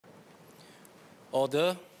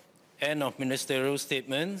Order. End of ministerial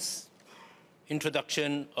statements.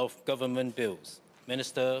 Introduction of government bills.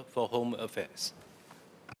 Minister for Home Affairs.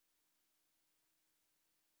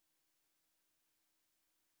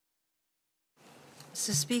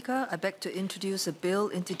 Mr. Speaker, I beg to introduce a bill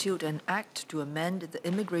intituled an Act to amend the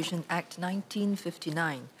Immigration Act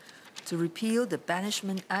 1959, to repeal the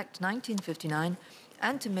Banishment Act 1959,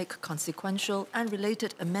 and to make consequential and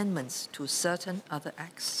related amendments to certain other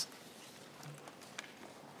acts.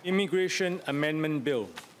 Immigration Amendment Bill.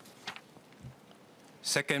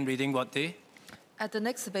 Second reading what day? At the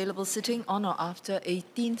next available sitting on or after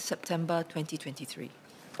 18th September 2023.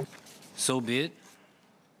 So be it.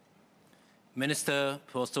 Minister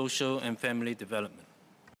for Social and Family Development.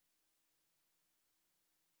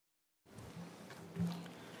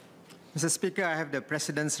 Mr. Speaker, I have the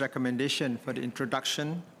President's recommendation for the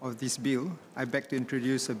introduction of this bill. I beg to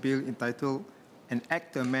introduce a bill entitled An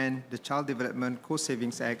Act to Amend the Child Development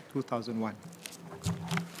Co-Savings Act 2001.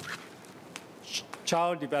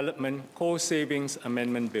 Child Development Co-Savings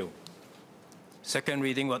Amendment Bill. Second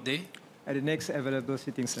reading what day? At the next available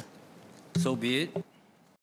sitting, sir. So be it.